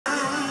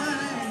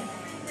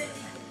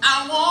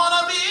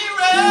wanna be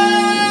ready.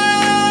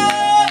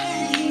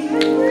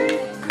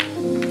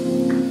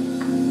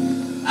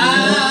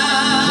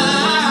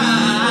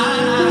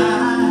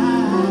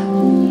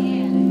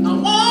 I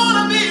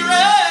wanna be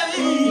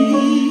ready.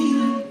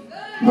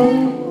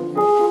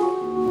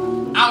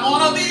 I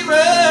wanna be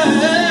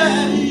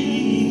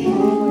ready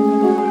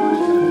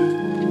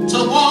to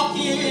walk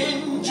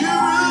in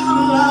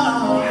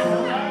Jerusalem.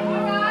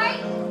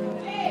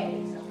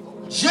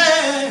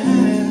 Yeah,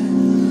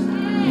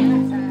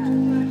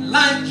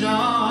 like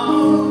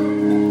John.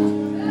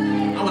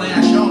 I want to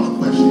ask y'all a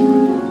question.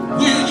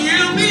 Will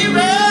you be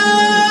ready?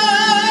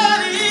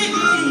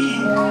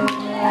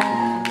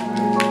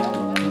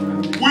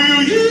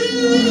 Will you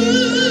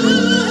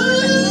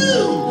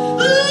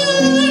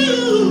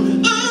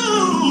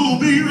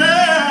be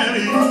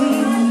ready?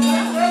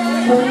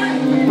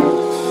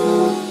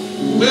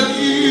 Will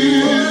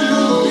you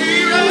be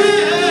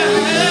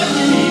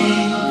ready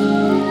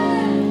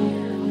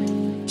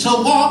to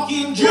walk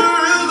in Jerusalem?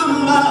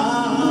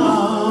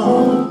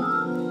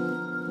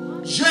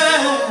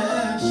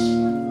 Just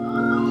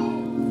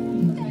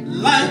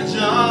like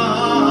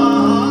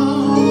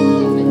John.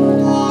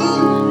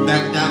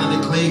 Back down in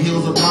the clay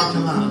hills of North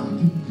Carolina,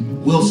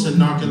 Wilson,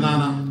 North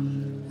Carolina,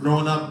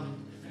 growing up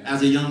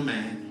as a young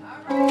man,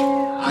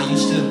 I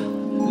used to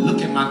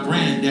look at my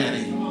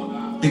granddaddy,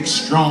 big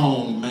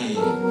strong man,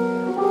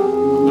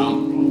 about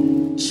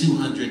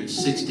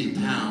 260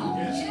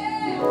 pounds,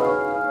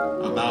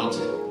 about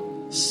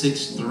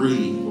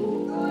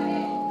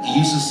 6'3". He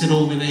used to sit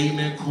over in the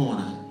amen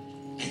corner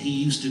and he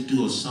used to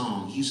do a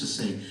song. He used to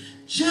say,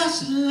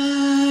 just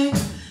like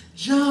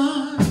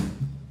John,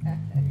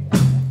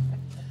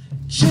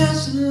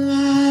 just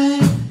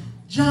like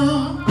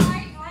John,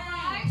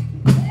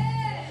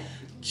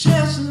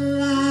 just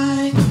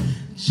like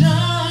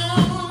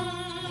John,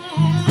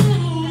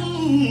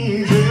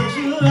 just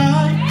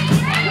like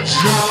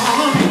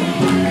John.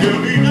 Hear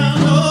me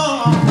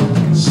now,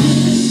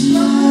 just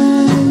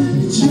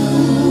like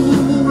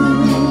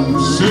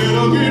John. Say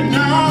it again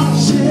now,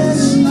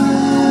 just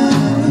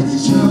like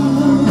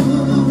John.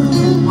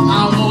 I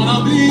wanna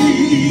be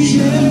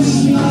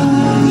just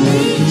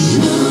like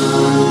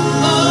John.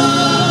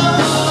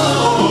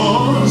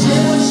 Oh,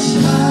 just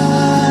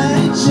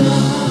like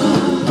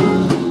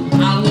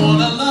John. I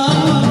wanna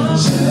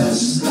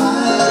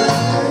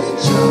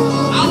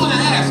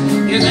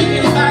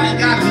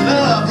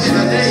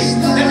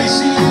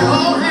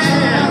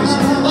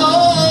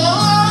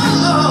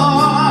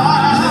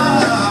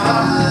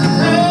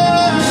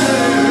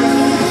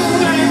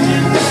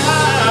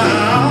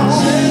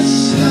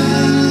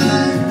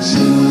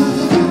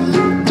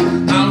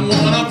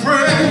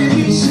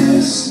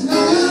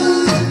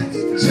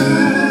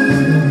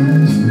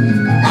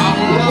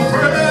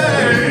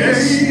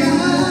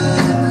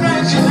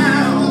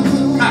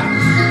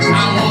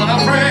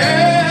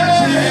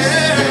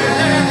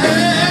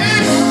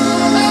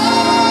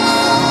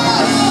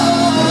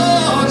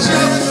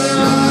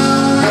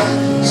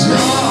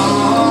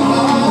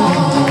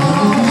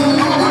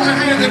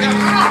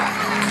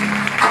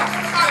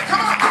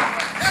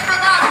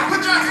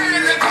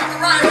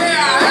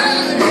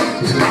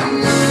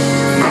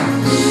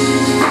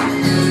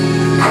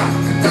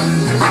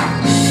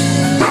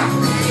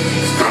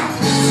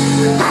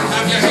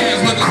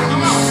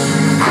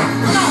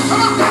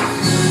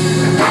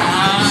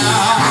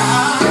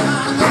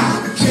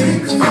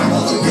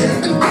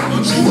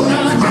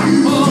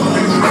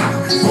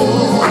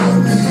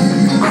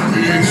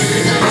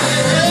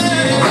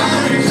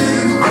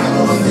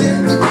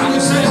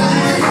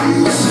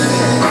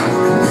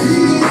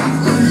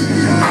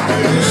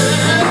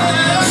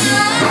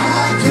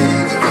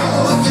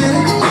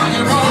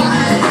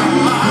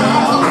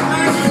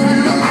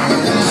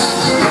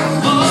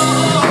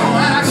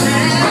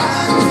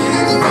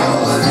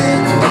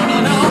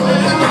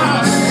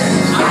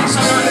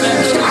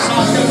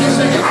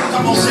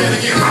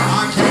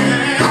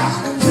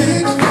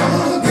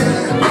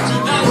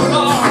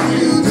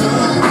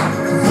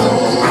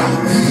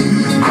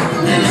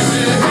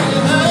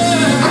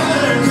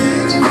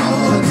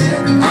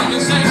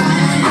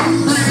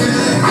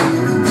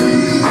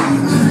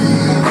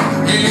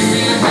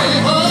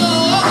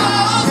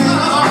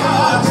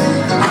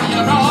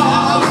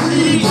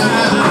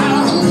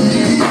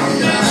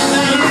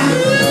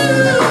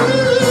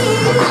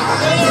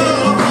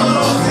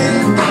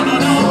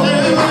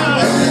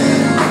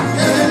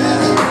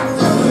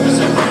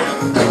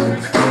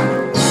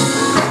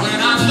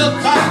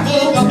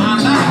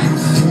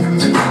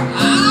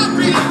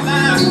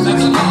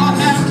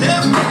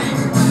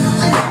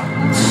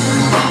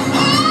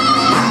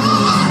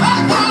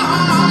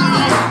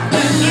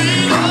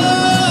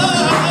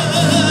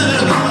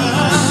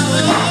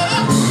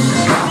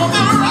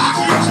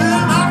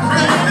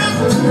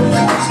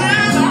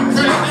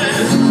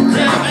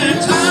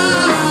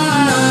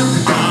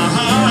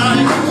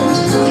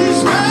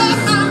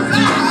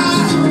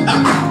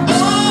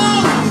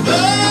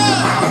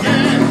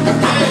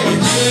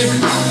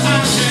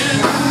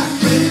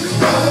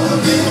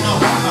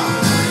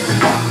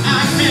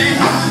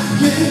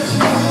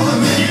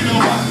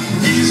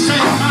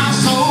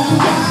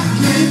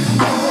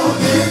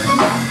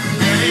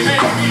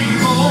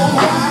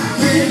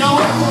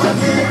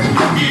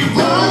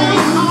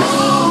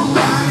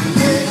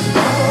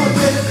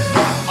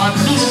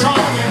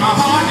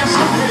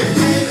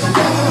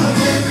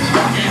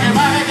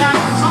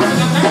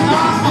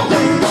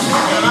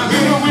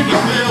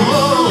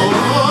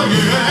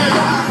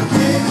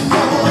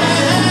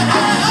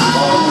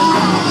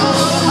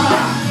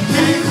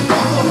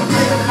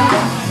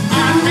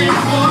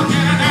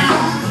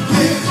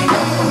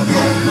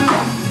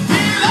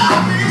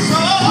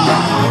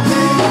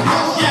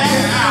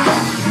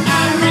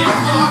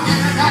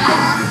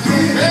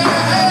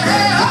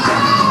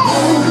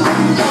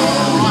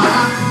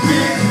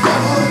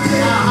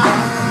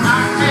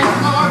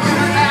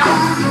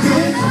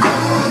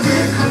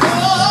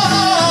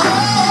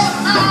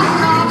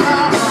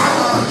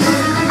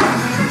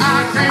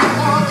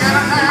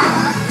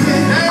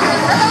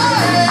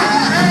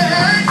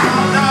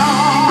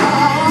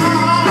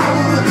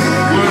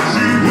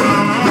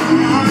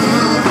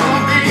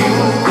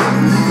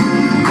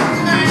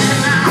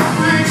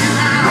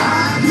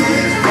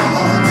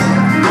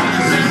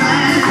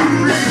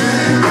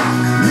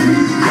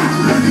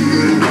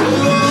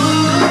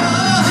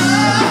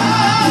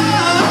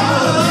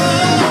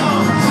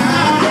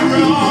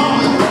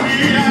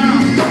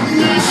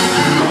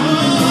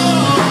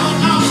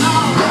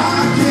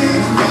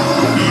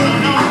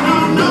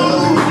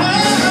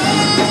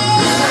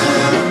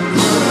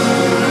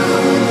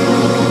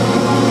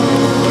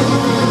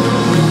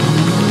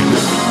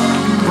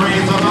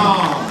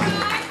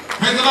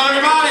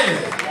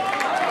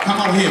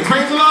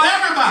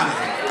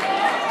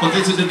For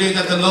this is the day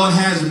that the Lord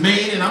has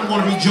made, and I'm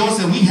going to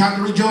rejoice, and we have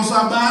to rejoice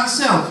all by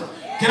ourselves.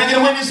 Can I get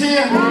a witness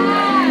here?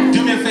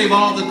 Do me a favor,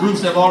 all the groups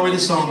that have already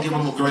sung, give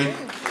them a great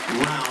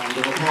round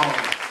of applause.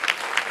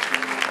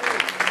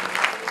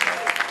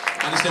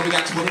 I understand we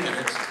got 20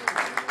 minutes,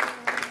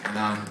 and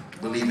I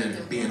believe in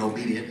being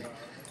obedient.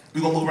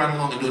 We're going to move right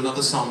along and do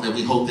another song that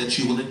we hope that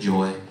you will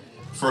enjoy.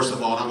 First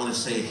of all, I want to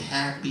say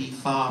Happy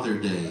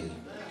Father's Day,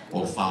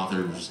 or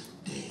Father's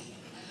Day,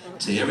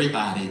 to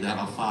everybody that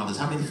are fathers.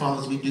 How many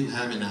fathers we do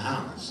have in the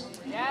house?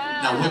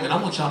 Yeah. Now, women,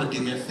 I want y'all to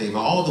do me a favor.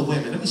 All the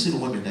women, let me see the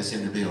women that's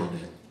in the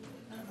building.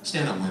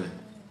 Stand up, women.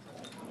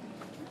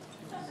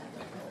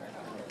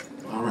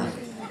 All right.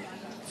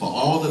 For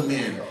all the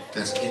men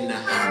that's in the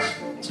house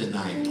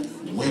tonight,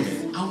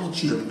 women, I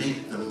want you to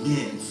make the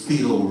men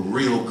feel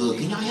real good.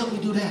 Can y'all help me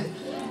do that?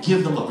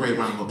 Give them a great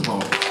round of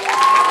applause.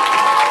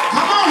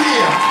 Come on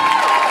here.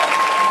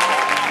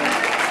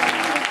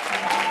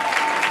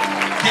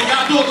 Can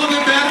y'all do a little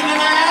bit better than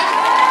that?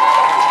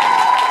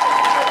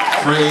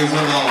 Praise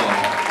the Lord.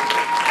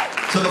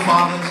 To the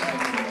fathers,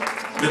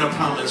 been a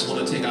promise,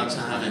 want to take our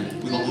time,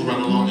 and we're going to move right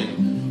along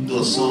and do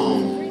a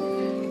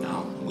song.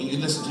 Now, when you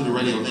listen to the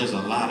radio, there's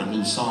a lot of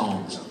new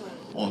songs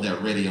on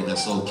that radio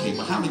that's okay,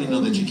 but how many know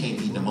that you can't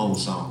beat them old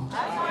songs?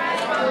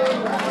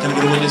 Can we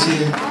get a witness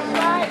here?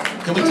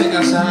 Can we take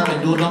our time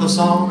and do another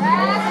song?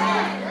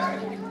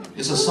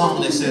 It's a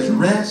song that says,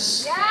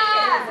 Rest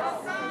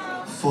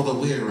for the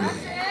Weary.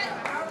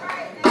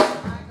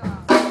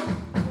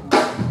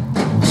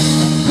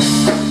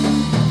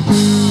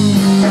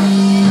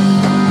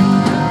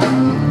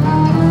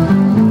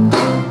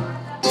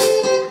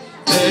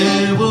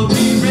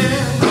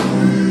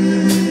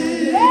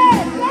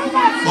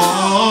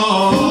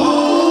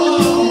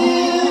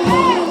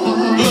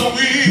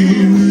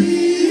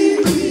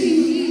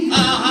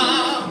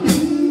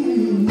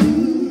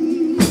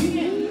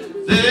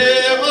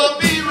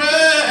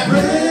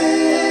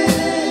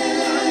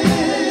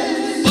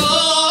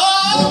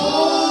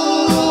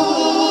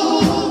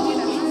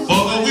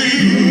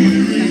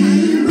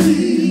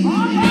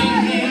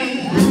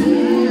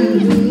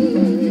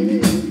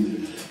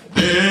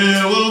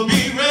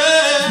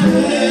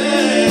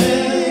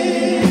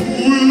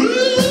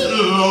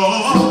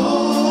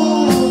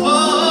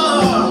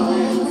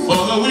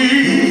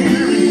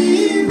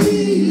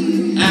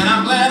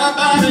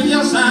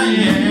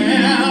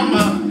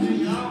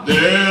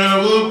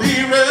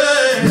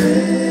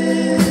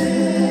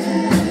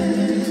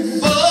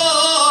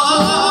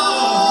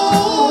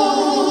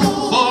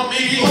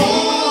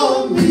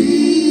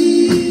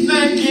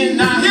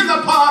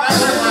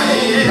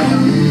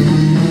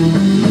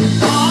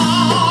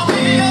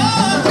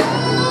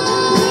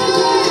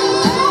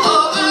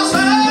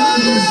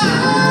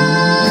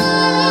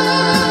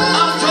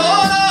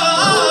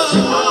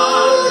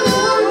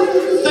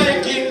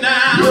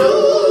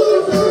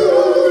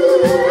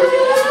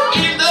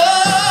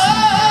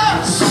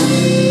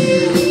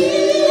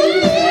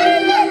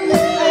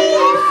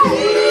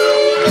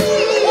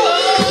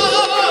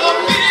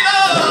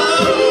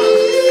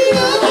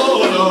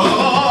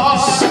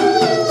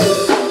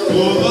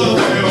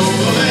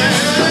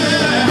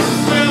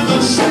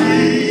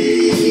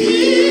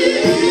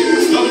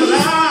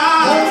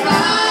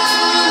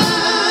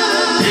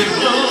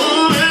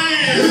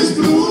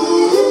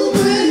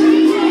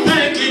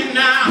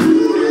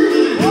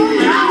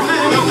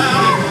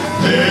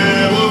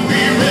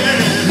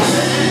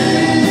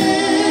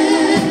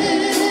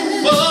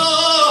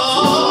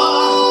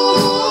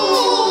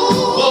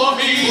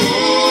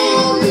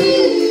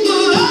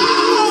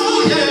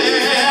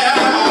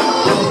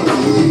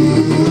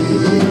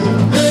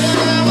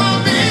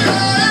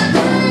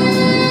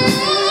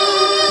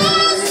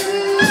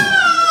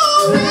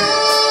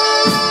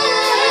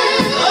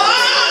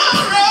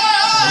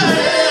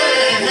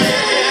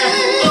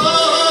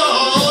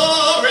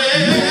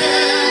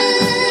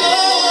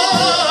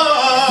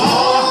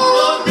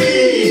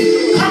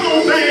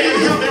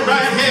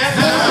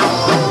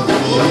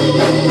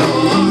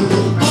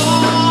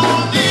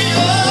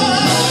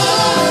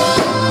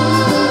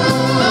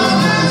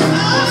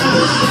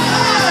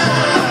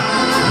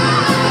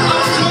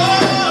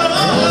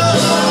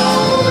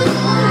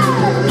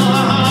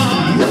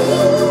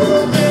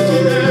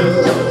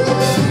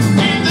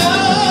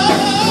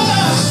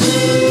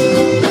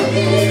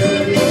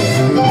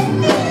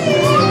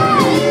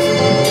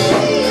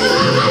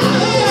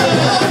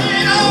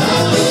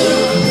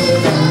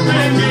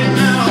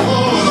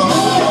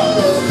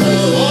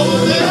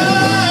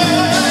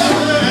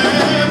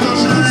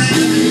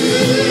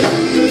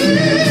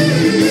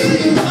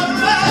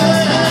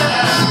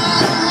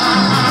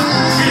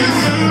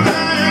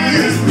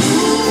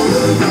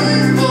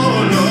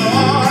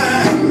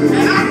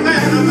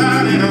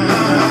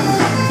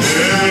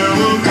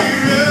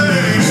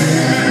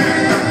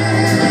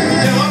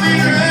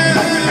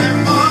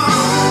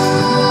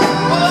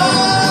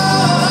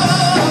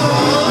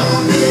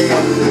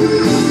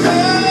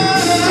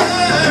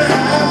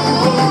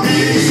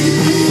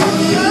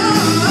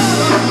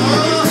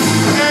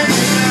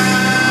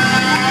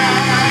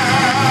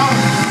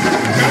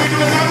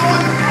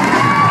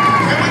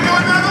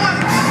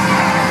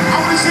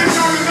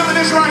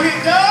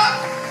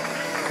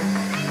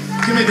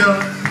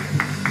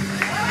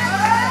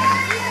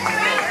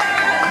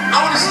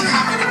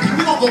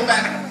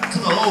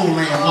 old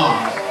Lamb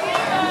was.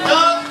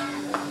 Doug,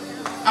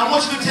 I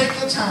want you to take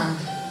your time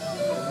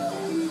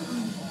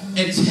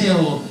and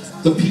tell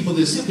the people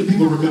this. See if the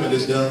people remember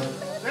this, Doug.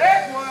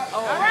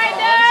 All right,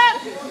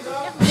 Doug.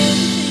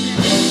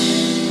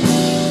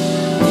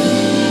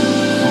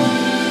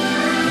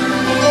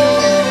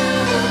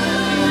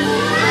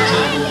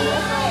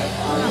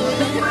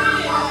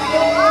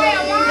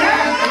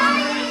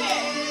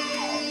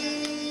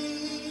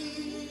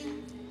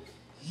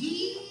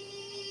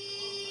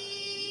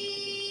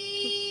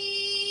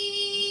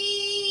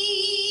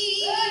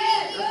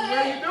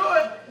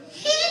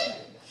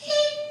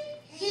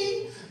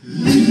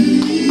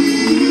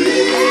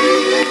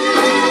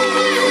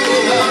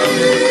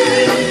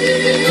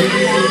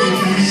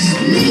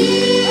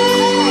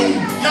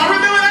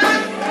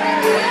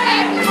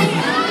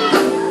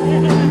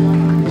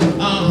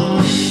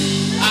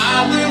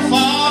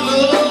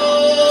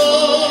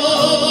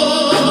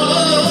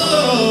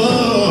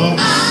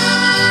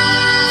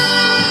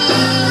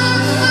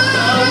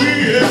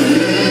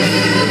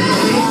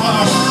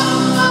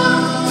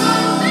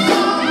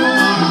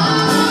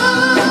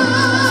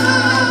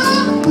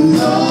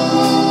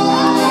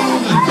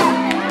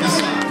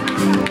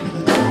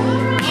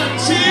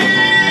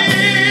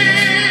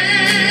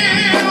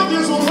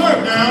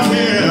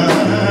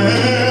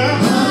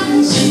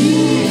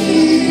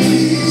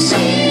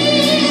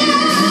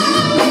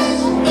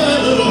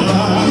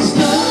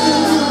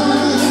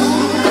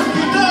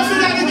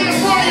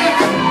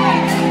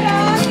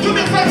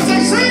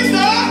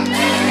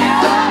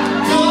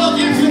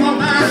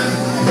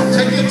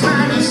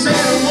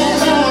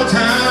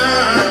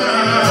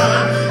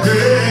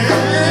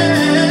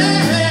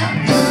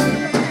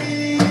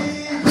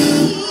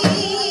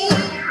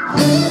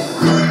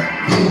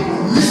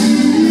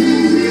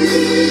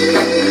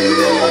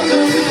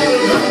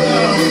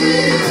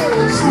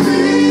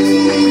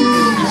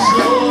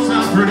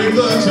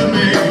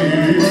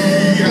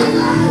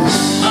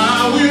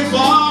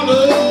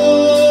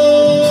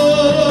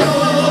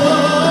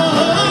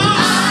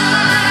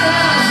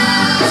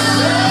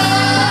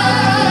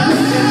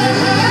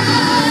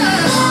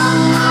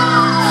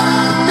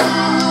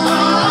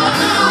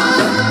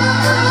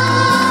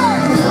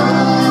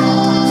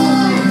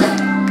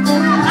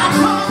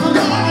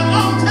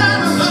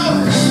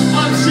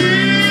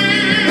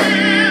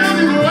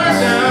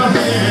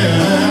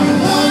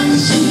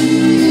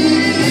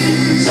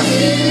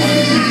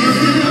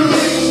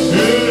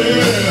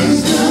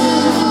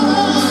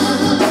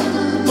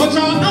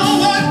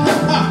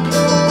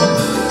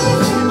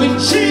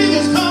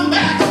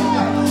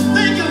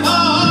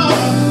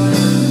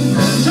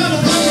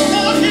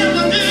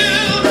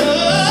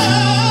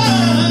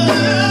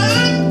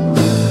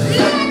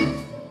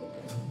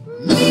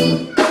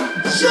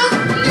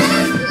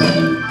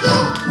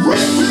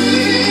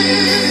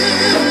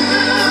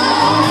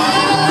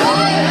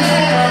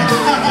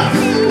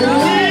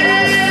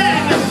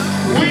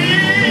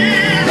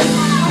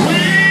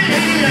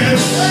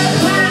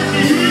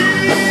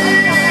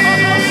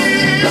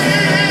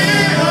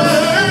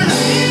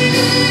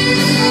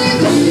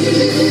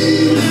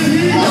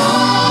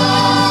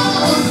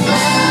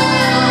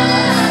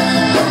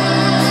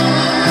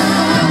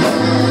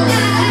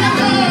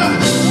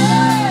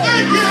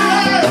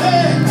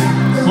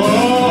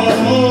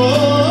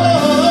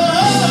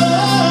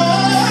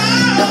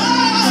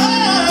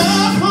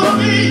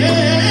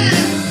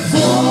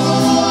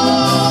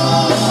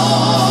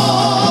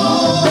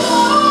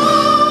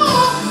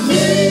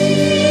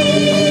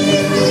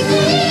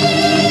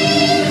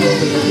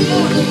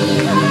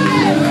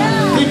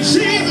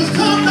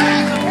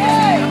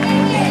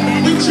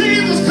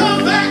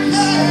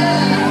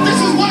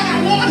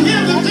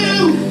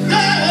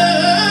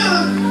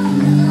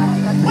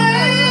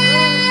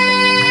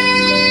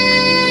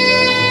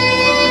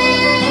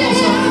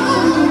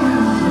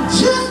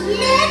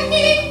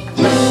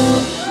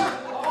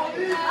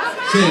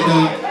 Say it,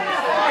 Doug.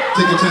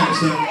 Take your time,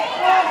 son.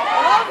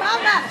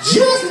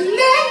 Just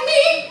let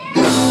me,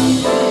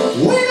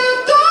 when I'm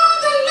gone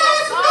the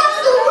last of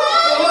the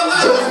world,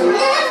 just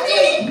let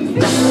me,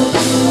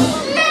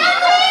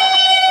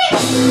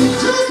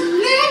 just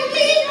let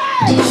me,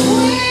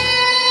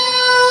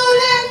 well,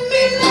 let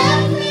me,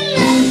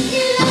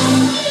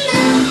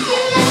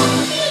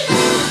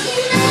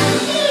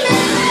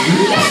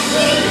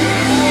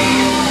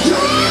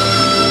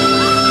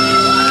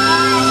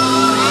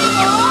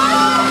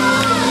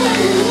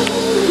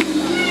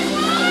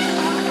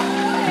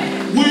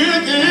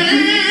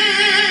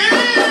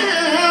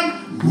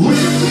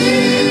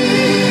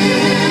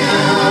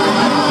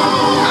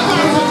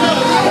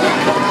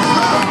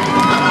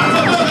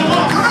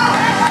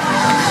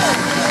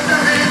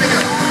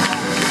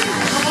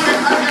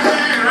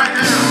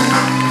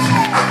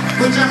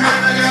 put your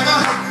hand together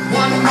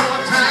one more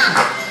time.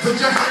 Put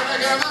your hand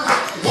together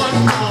one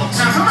more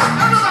time. Come on,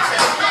 everybody.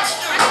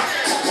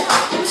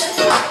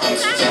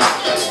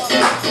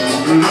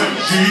 Let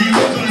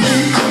Jesus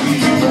lead.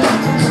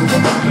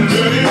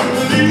 Let him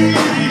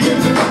lead.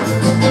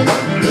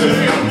 Let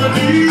him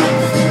lead.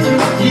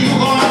 You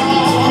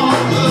are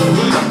the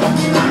way.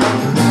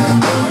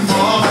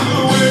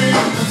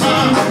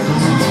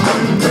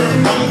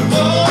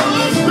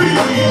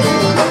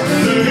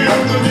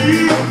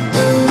 He's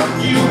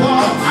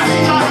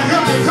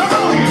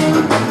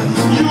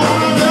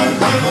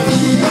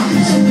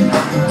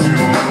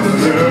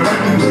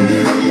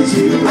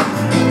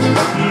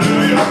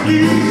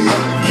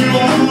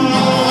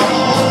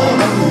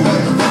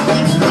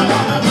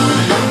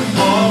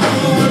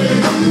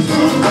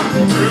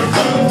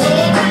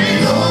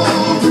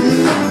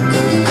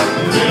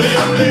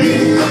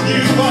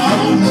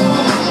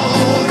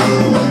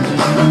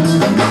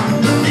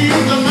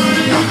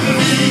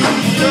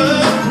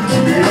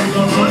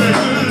the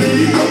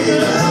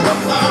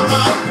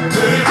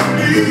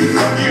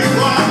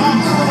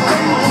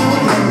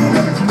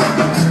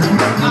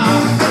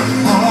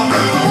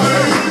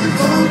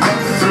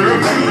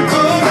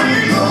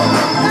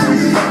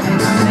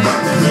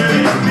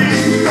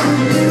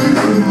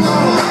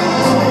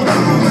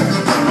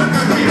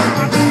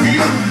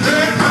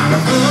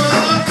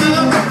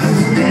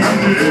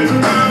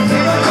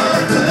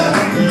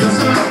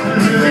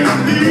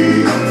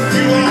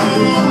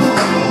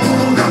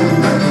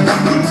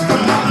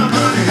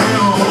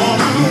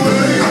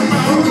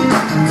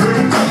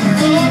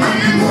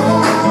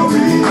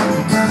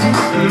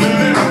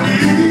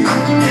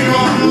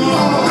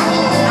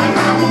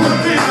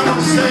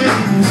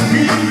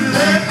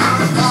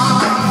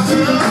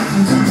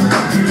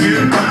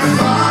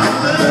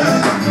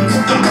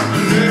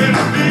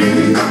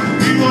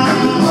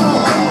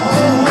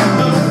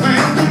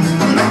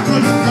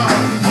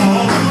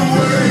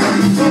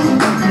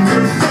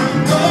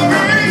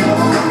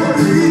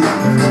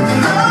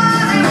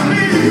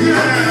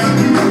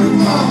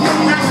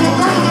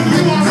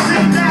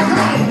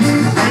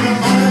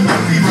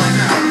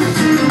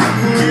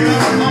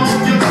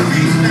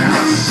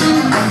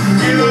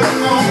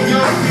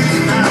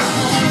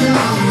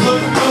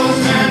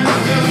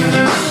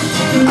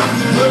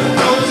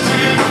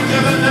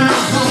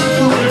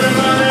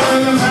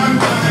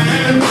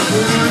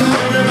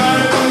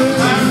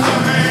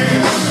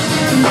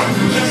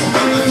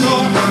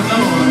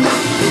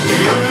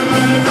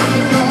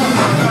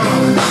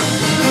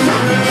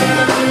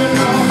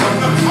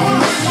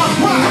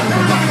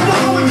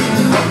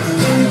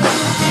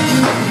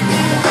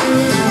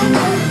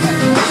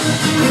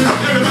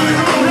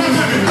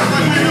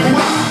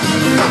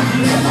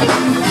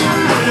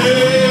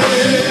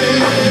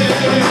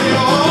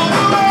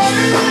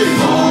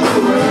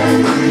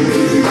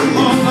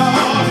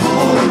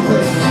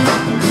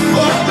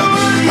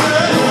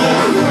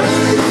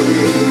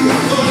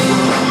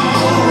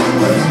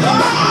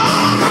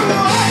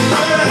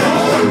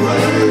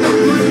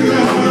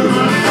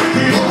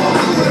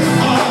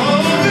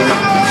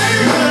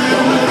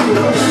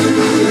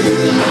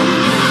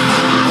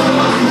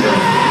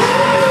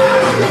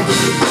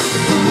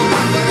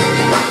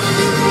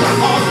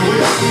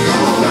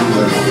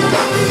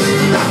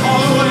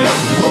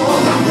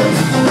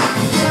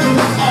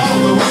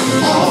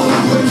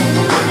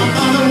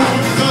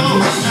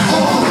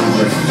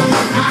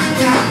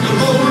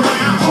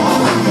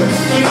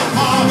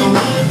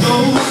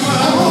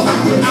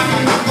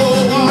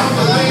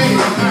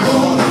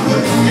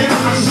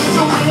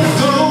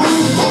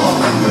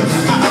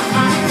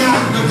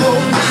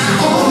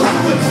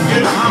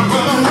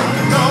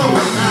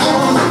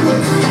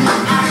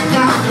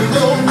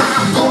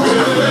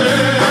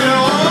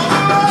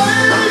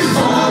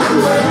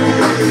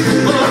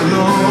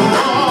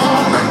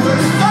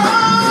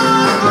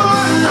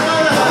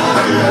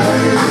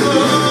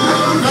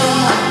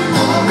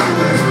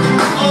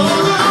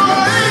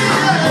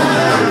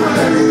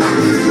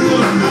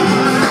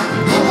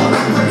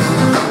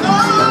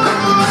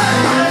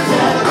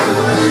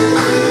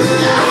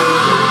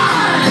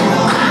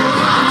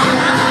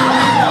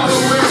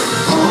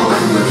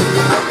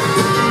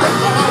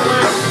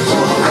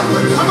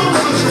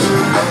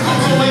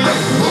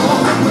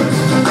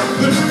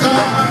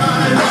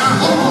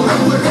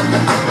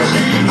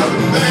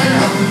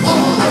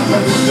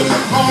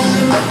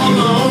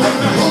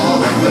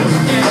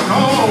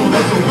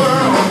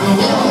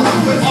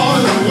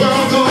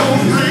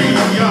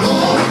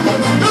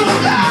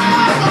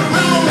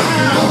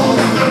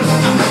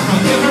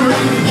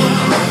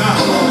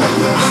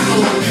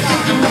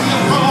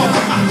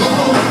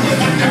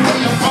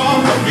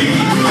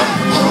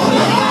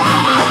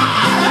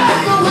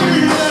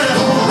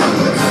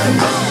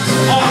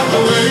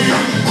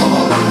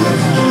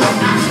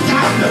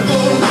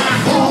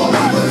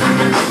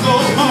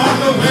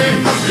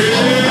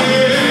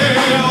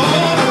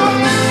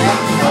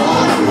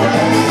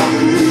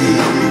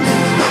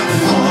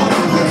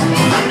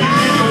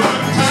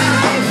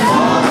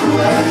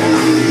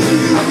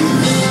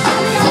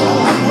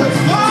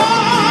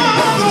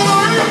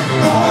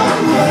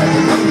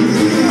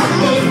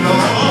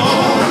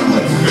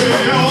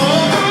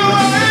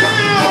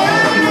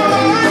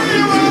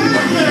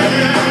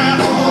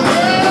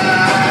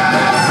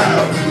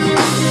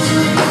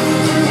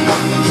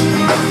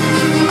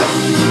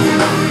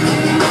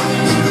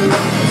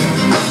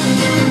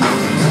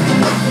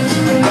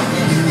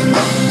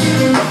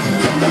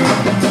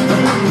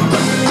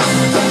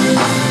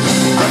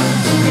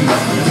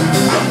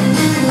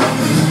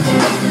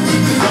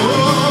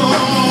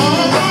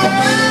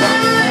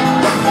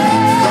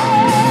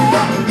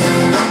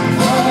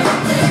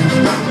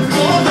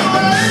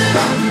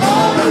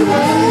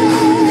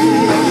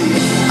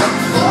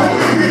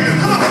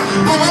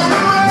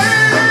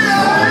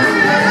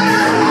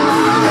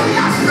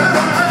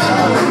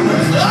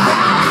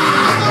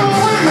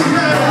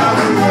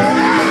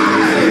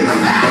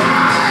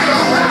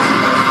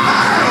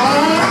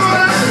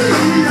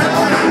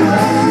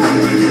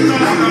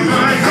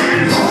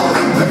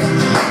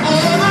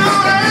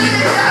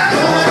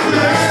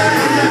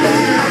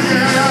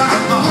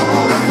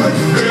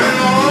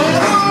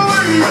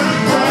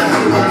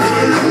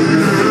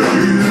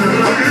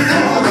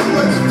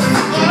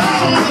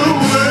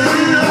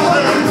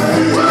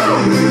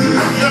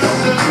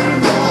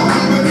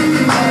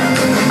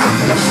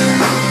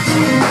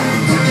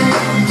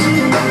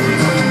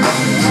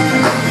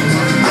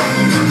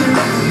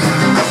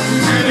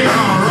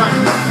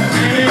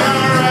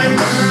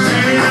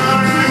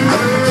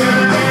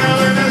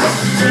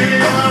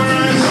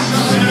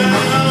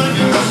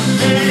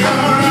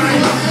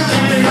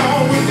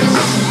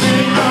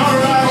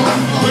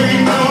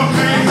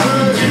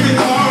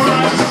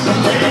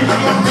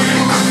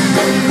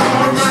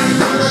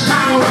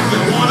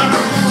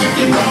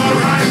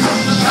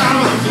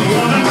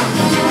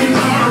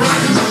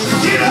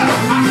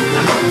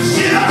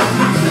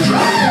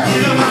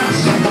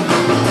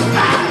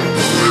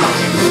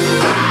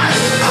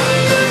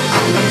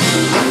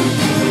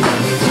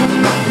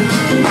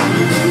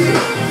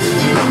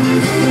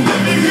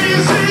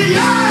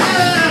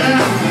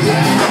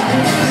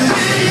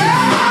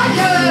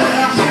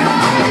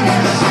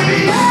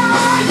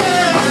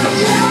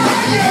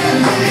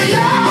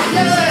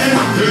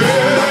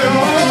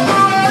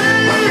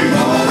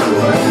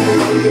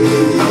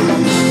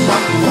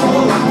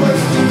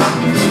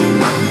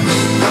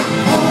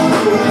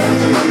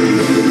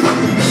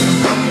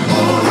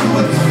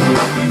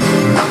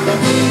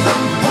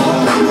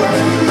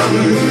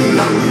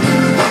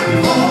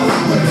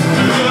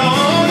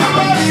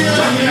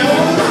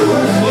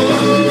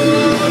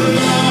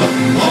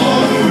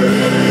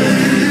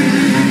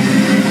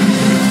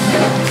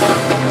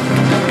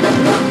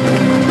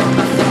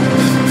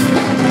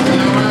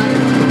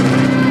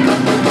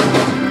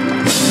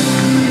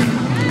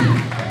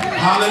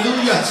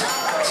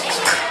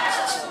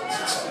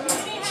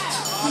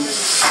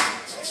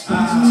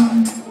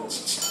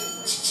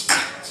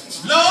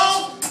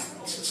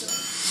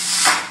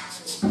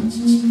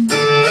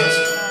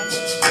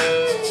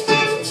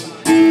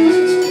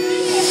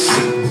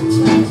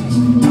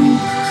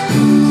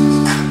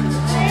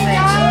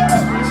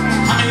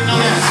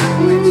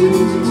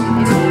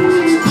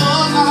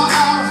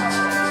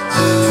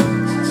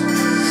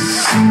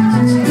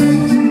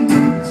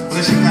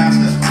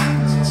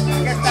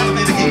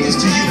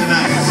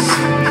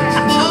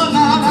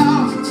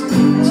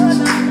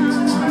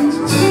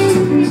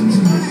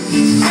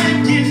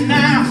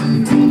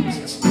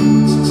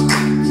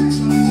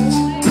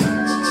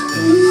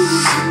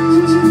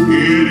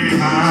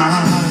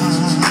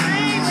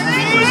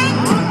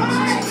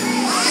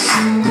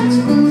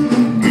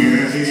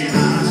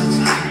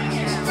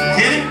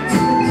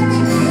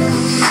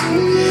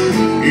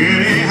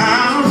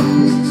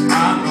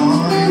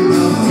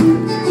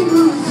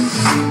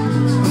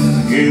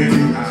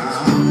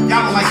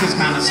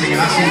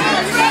I see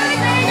that.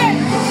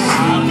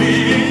 I've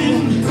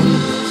been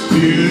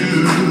you.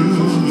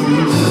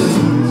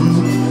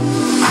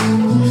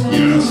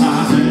 Yes, I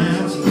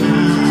have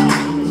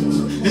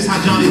now. This is how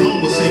Johnny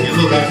Home was singing.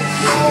 Look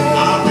at it.